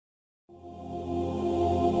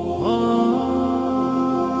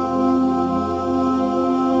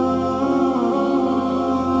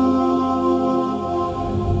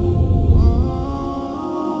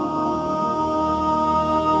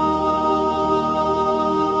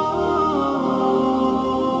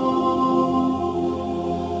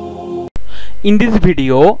In this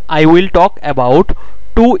video, I will talk about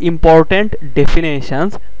two important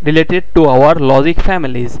definitions related to our logic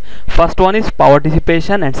families. First one is power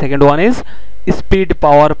dissipation and second one is speed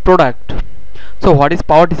power product. So what is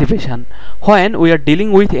power dissipation? When we are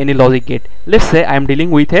dealing with any logic gate, let's say I am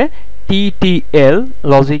dealing with a TTL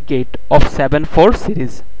logic gate of 7-4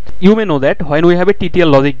 series. You may know that when we have a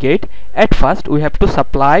TTL logic gate, at first we have to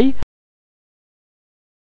supply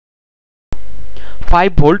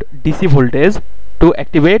 5 volt DC voltage to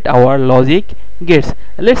activate our logic gates.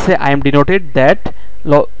 Let's say I am denoted that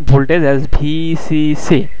voltage as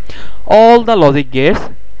VCC. All the logic gates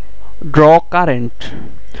draw current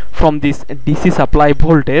from this DC supply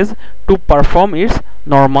voltage to perform its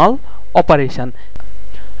normal operation.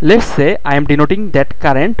 Let's say I am denoting that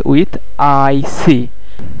current with IC.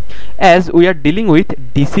 As we are dealing with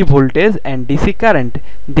DC voltage and DC current,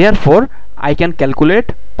 therefore I can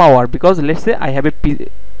calculate power, because let's say I have a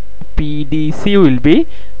PDC will be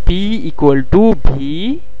P equal to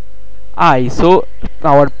VI. So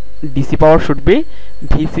our DC power should be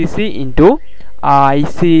VCC into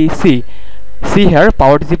ICC. See here,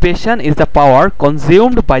 power dissipation is the power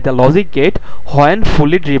consumed by the logic gate when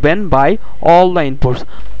fully driven by all the inputs.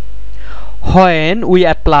 When we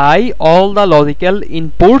apply all the logical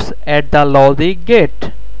inputs at the logic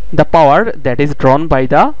gate, the power that is drawn by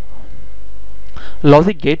the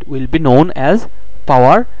logic gate will be known as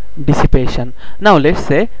power dissipation. Now let's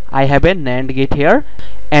say I have a NAND gate here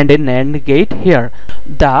and a NAND gate here.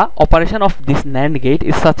 The operation of this NAND gate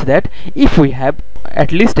is such that if we have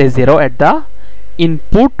at least a 0 at the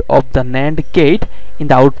input of the NAND gate, in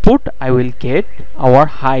the output I will get our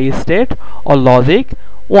high state or logic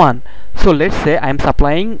 1. So let's say I am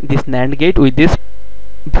supplying this NAND gate with this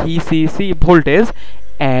VCC voltage,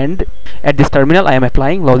 and at this terminal I am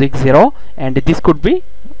applying logic 0, and this could be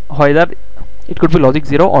whether it could be logic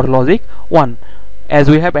 0 or logic 1. As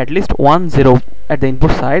we have at least 1 0 at the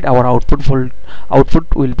input side, our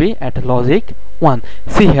output will be at logic 1.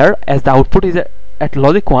 See here, as the output is at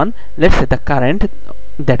logic 1, let's say the current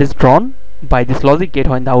that is drawn by this logic gate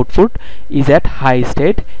when the output is at high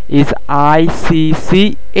state is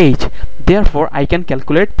ICCH. Therefore I can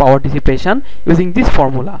calculate power dissipation using this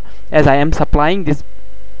formula, as I am supplying this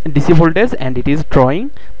DC voltage and it is drawing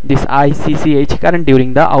this ICCH current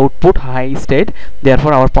during the output high state.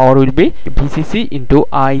 Therefore our power will be VCC into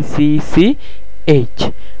ICCH.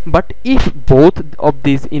 But if both of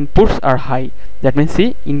these inputs are high, that means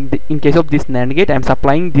see, in case of this NAND gate I am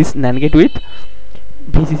supplying this NAND gate with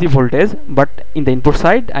VCC voltage, but in the input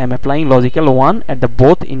side I am applying logical 1 at the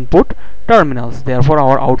both input terminals. Therefore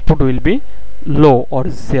our output will be low or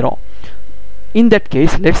 0. In that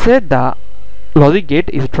case, let's say the logic gate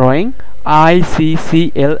is drawing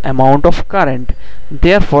ICCL amount of current.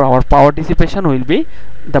 Therefore our power dissipation will be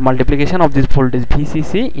the multiplication of this voltage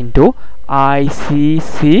VCC into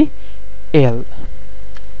ICCL.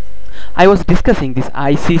 I was discussing this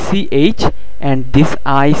ICCH and this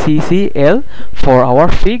ICCL for our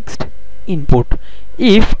fixed input.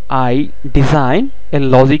 If I design a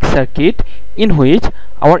logic circuit in which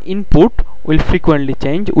our input will frequently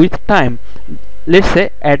change with time, let's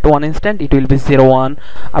say at one instant it will be 0 1,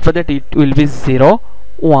 after that it will be 0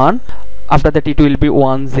 1, after that it will be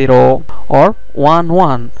 1 0 or 1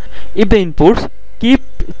 1. If the inputs keep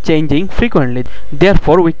changing frequently,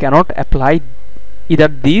 therefore we cannot apply either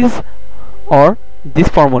these or this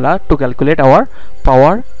formula to calculate our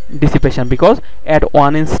power dissipation, because at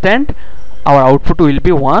one instant our output will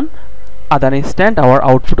be 1, other instant our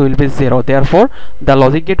output will be 0. Therefore the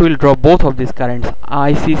logic gate will draw both of these currents,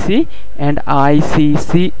 ICC and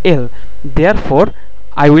ICCL. Therefore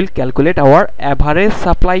I will calculate our average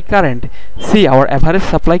supply current. See, our average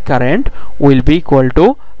supply current will be equal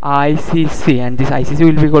to ICC, and this ICC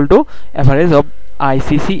will be equal to average of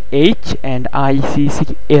ICCH and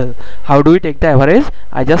ICCL. How do we take the average?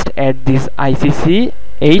 I just add this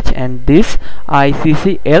ICCH and this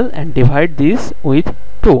ICCL and divide this with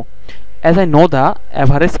 2. As I know the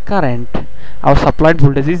average current, our supplied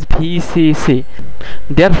voltage is VCC.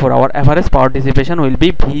 Therefore our average power dissipation will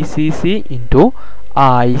be VCC into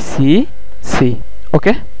ICC.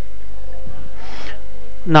 Okay.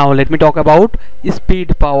 Now let me talk about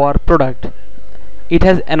speed power product. It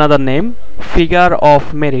has another name, figure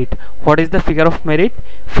of merit. What is the figure of merit?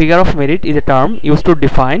 Figure of merit is a term used to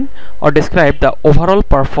define or describe the overall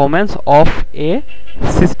performance of a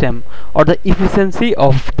system or the efficiency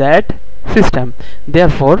of that system.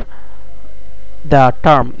 Therefore the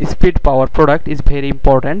term speed power product is very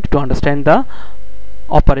important to understand the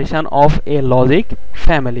operation of a logic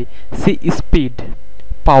family. See, speed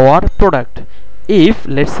power product. If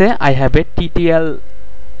let's say I have a TTL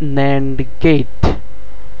NAND gate.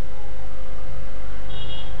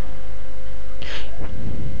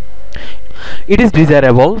 It is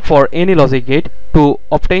desirable for any logic gate to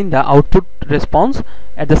obtain the output response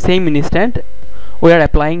at the same instant we are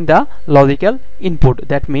applying the logical input.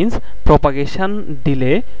 That means propagation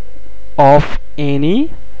delay of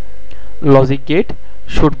any logic gate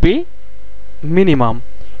should be minimum.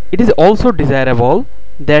 It is also desirable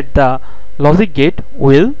that the logic gate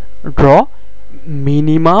will draw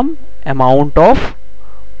minimum amount of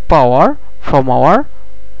power from our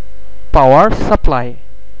power supply,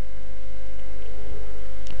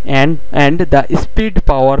 and the speed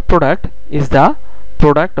power product is the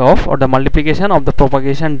product of, or the multiplication of, the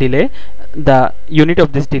propagation delay. The unit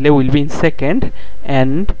of this delay will be in second,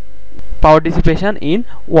 and power dissipation in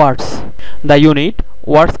watts. The unit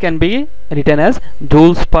watts can be written as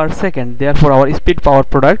joules per second. Therefore our speed power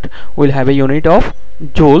product will have a unit of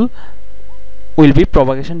joule, will be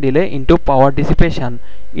propagation delay into power dissipation.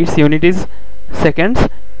 Its unit is seconds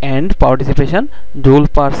and power dissipation joule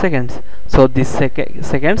per seconds. So this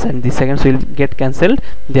seconds and these seconds will get cancelled.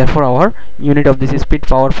 Therefore our unit of this speed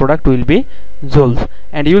power product will be joules.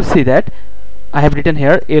 And you will see that I have written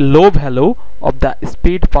here a low value of the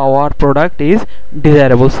speed power product is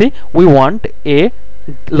desirable. See, we want a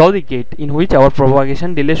logic gate in which our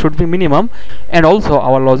propagation delay should be minimum, and also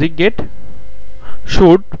our logic gate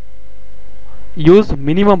should use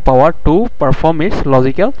minimum power to perform its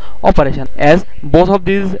logical operation. As both of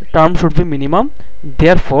these terms should be minimum,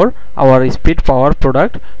 therefore our speed power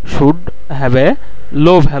product should have a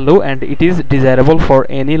low value, and it is desirable for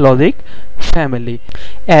any logic family.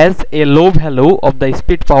 As a low value of the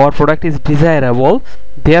speed power product is desirable,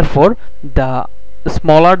 therefore the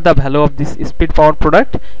smaller the value of this speed power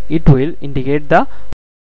product, it will indicate the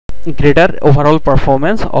greater overall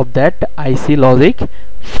performance of that IC logic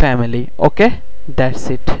family. Okay, that's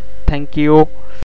it. Thank you.